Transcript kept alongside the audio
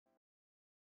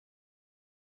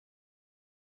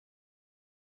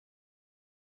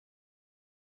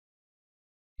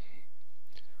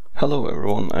Hello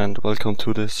everyone and welcome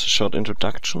to this short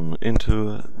introduction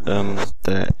into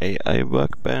the AI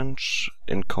workbench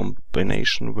in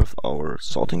combination with our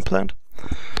sorting plant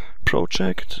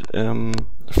project.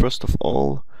 First of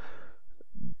all,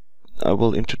 I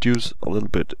will introduce a little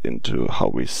bit into how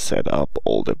we set up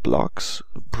all the blocks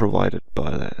provided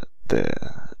by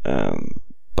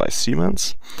by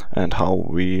Siemens and how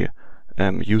we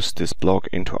use this block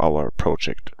into our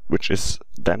project, which is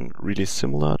then really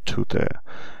similar to the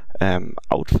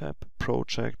AutFab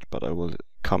project, but I will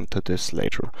come to this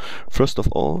later. First of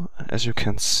all, as you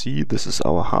can see, this is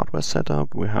our hardware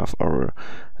setup. We have our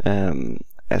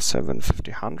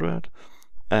S750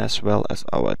 as well as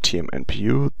our TM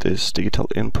NPU. This digital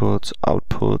inputs,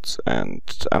 outputs and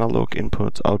analog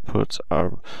inputs, outputs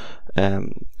are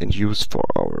in use for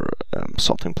our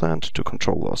sorting plant, to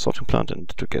control our sorting plant and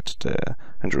to get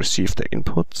and receive the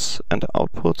inputs and the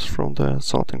outputs from the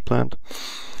sorting plant.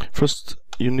 First,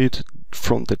 you need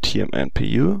from the TM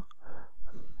NPU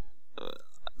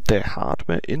the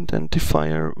hardware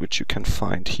identifier, which you can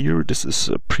find here. This is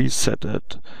a preset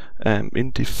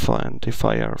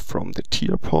identifier from the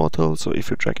tier portal. So if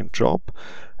you drag and drop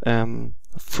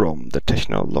from the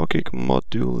technologic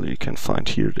module, you can find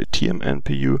here the TM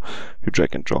NPU. You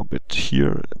drag and drop it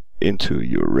here into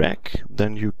your rack,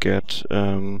 then you get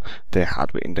the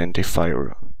hardware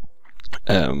identifier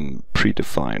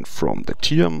predefined from the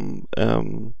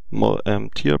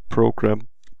tier program,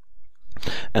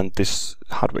 and this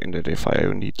hardware identifier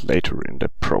you need later in the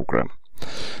program.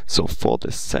 So for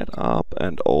the setup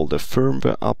and all the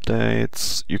firmware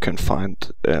updates, you can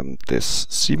find this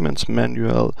Siemens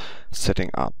manual setting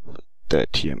up the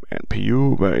TM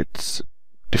NPU, where it's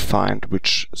defined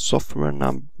which software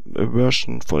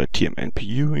version for the TM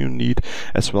NPU you need,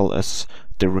 as well as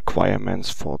the requirements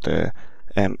for the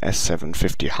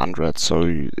S750. So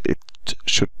it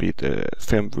should be the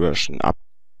firmware version up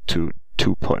to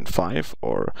 2.5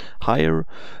 or higher,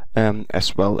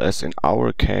 as well as in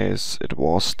our case it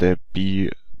was the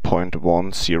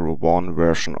B.101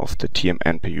 version of the TM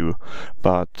NPU,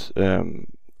 but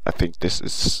I think this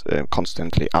is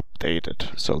constantly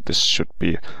updated, so this should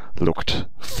be looked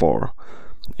for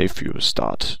if you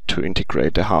start to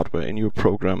integrate the hardware in your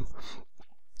program.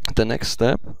 The next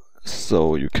step,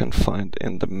 so you can find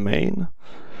in the main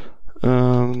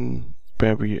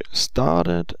where we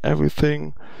started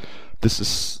everything. This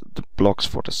is the blocks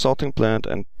for the sorting plant,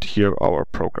 and here our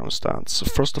program stands. So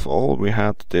first of all, we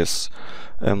had this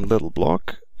little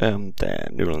block, the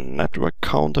neural network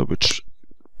counter, which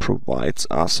provides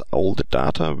us all the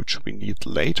data which we need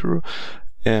later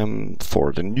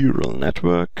for the neural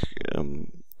network.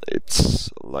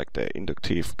 It's like the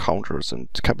inductive counters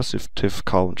and capacitive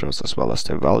counters, as well as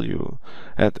the value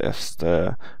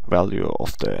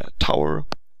of the tower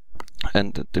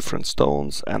and the different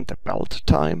stones and the belt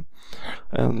time.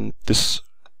 This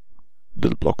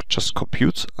little block just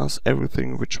computes us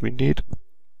everything which we need,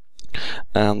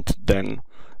 and then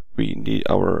we need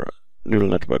our neural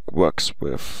network works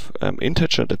with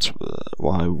integer. That's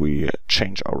why we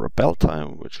change our belt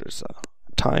time, which is a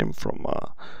time from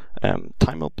a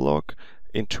timer block,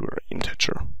 into an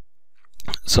integer.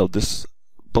 So this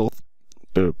both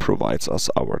provides us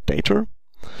our data.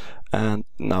 And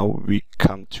now we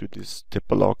come to the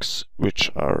blocks which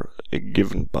are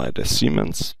given by the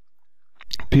Siemens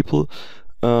people.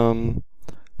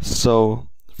 So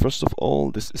first of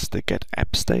all, this is the get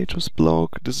app status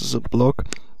block. This is a block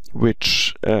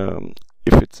which, if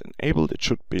it's enabled, it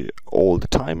should be all the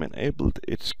time enabled.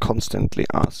 It constantly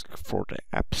asks for the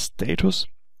app status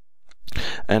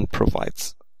and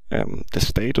provides the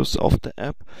status of the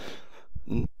app.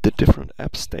 The different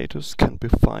app status can be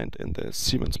found in the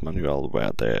Siemens manual,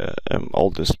 where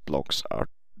all these blocks are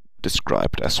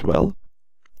described as well,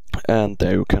 and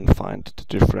there you can find the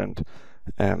different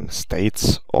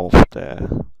states of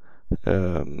the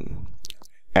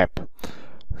app.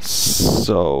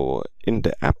 So in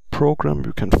the app program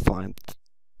you can find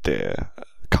the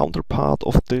counterpart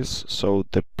of this, so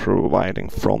the providing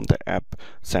from the app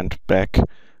sent back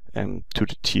to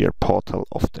the tier portal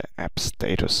of the app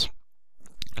status.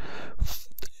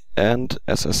 And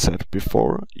as I said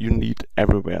before, you need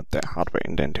everywhere the hardware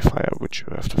identifier, which you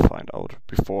have to find out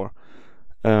before.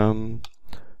 The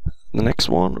next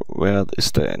one, where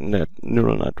is the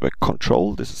neural network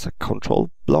control. This is a control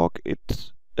block.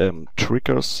 It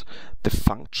triggers the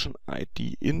function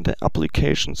ID in the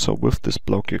application. So with this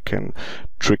block you can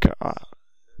trigger a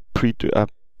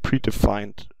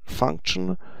predefined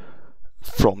function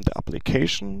from the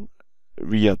application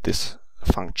via this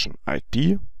function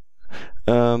ID.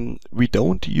 We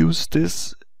don't use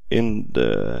this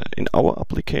in our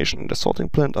application, the sorting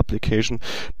plant application,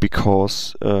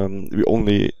 because we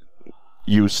only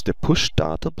use the push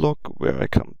data block, where I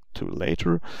come to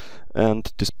later,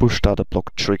 and this push data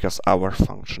block triggers our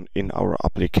function in our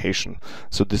application.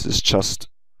 So this is just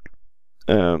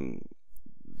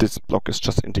this block is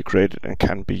just integrated and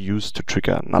can be used to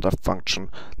trigger another function,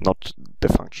 not the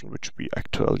function which we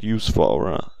actually use for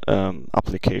our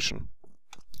application.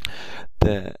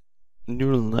 The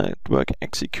neural network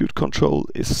execute control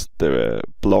is the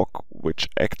block which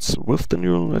acts with the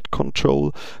neural net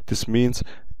control. This means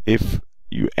if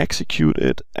you execute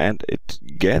it and it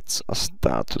gets a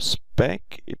status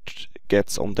back, it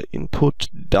gets on the input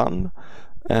done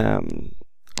a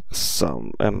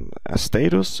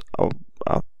status of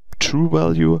a true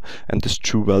value, and this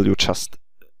true value just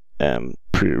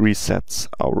resets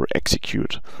our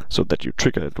execute, so that you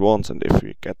trigger it once, and if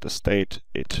you get the state,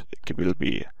 it will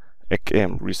be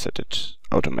reset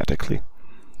automatically.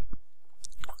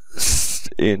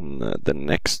 In the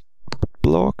next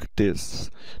block, this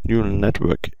neural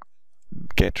network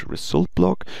get result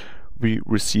block, we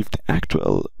receive the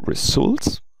actual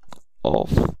results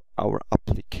of our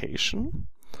application.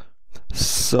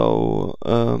 So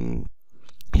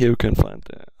here you can find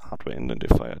the hardware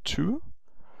identifier 2,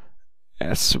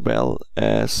 as well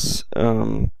as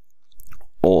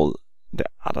all the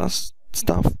other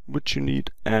stuff which you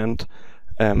need, and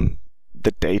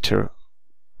the data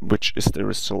which is the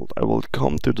result. I will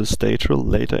come to this data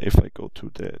later if I go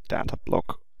to the data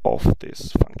block of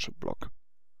this function block.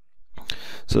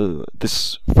 So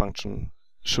this function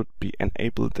should be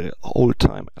enabled the whole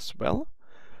time as well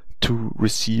to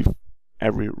receive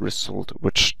every result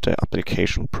which the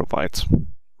application provides.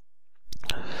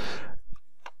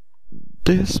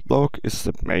 This block is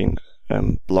the main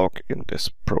block in this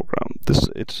program.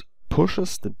 It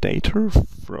pushes the data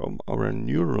from our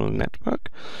neural network,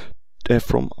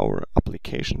 from our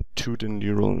application to the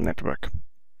neural network.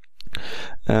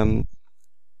 And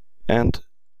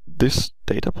this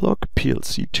data block,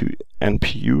 P.L.C. to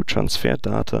NPU transfer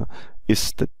data,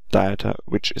 is the data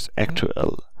which is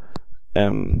actually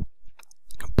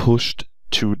pushed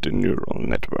to the neural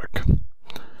network.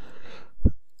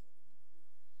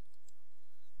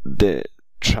 The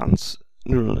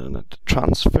neural net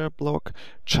transfer block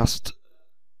just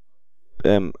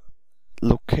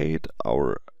locate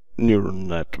our neural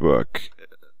network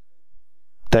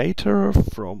data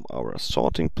from our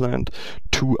sorting plant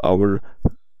to our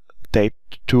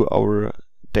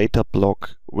data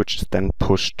block, which is then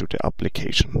pushed to the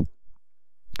application.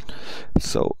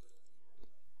 So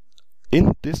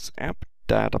in this app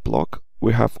data block,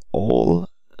 we have all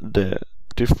the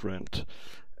different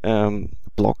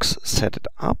blocks set it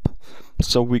up.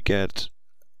 So we get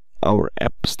our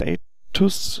app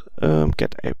status,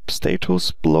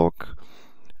 block.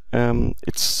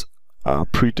 It's a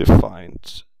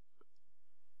predefined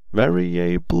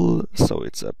variable, so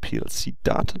it's a PLC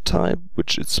data type,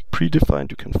 which is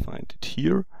predefined. You can find it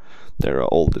here. There are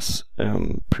all these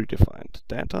predefined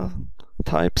data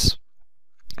types.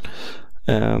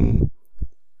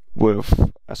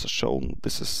 With, as shown,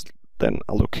 this is then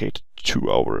allocated to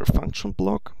our function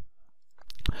block.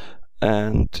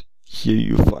 And here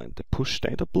you find the push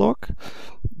data block.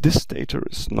 This data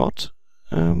is not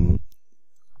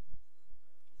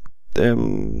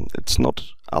it's not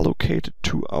allocated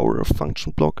to our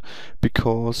function block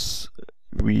because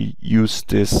we use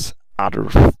this other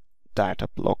data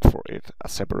block for it, a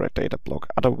separate data block.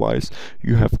 Otherwise,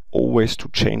 you have always to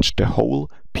change the whole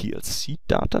PLC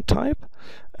data type,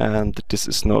 and this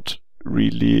is not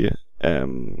really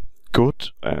good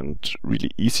and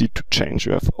really easy to change.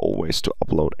 You have always to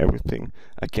upload everything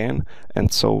again,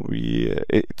 and so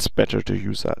it's better to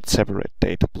use a separate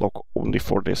data block only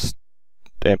for this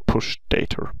push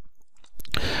data.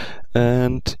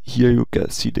 And here you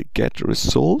can see the get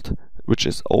result, which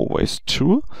is always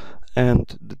true,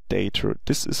 and the data,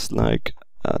 this is like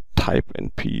a type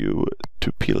NPU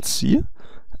to PLC.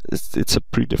 It's a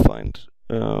predefined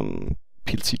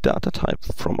PLC data type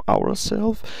from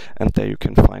ourselves, and there you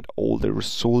can find all the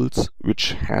results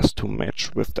which has to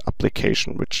match with the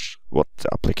application, what the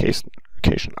application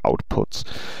outputs.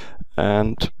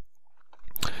 And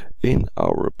in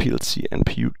our PLC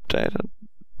NPU data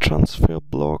transfer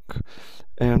block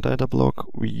and data block,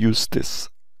 we use this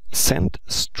send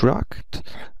struct,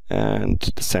 and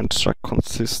the send struct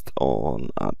consists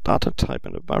on a data type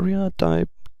and a variable type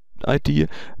ID.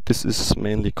 This is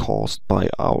mainly caused by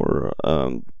our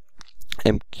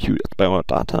MQ, by our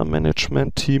data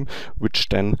management team, which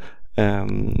then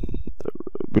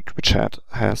which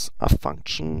has a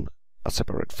function, a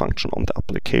separate function on the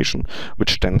application,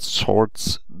 which then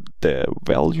sorts the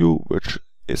value, which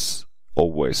is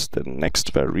always the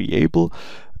next variable,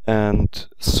 and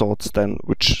sorts then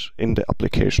which in the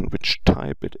application which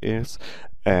type it is,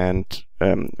 and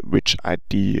which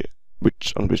ID,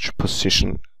 on which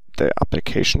position the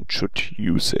application should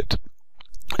use it.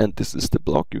 And this is the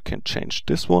block. You can change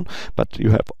this one, but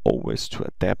you have always to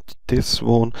adapt this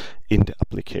one in the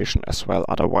application as well,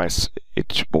 otherwise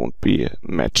it won't be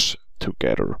matched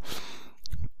together.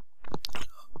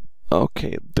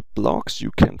 Okay, the blocks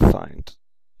you can find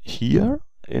here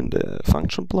in the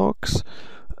function blocks,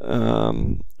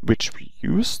 which we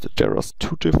used. There are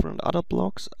two different other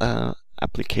blocks,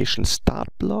 application start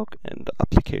block and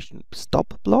application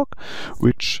stop block,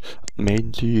 which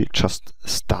mainly just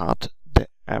start the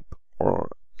app or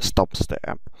stops the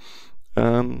app.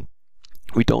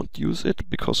 We don't use it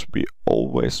because we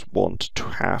always want to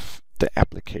have the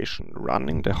application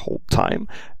running the whole time,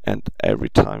 and every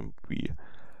time we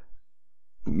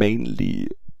mainly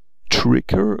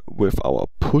trigger with our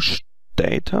push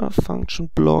data function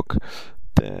block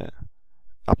the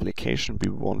application we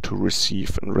want to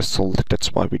receive and result.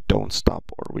 That's why we don't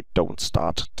stop or we don't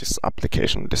start this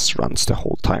application. This runs the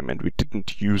whole time, and we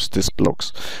didn't use these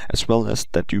blocks, as well as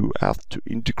that you have to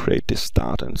integrate this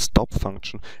start and stop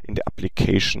function in the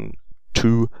application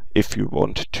too if you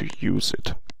want to use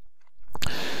it.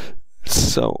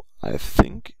 So I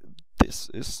think this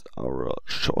is our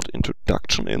short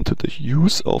introduction into the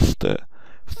use of the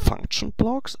function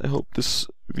blocks. I hope this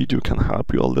video can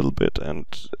help you a little bit and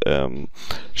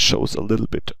shows a little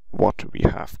bit what we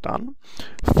have done.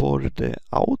 For the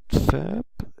AutFab,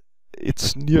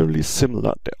 it's nearly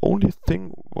similar. The only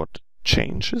thing what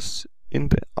changes in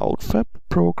the AutFab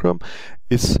program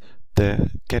is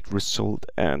the get result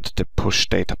and the push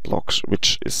data blocks,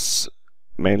 which is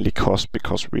mainly caused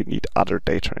because we need other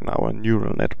data in our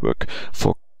neural network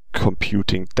for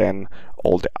computing then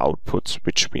all the outputs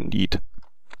which we need.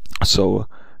 So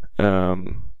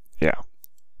yeah,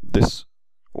 this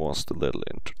was the little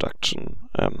introduction,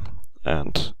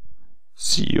 and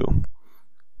see you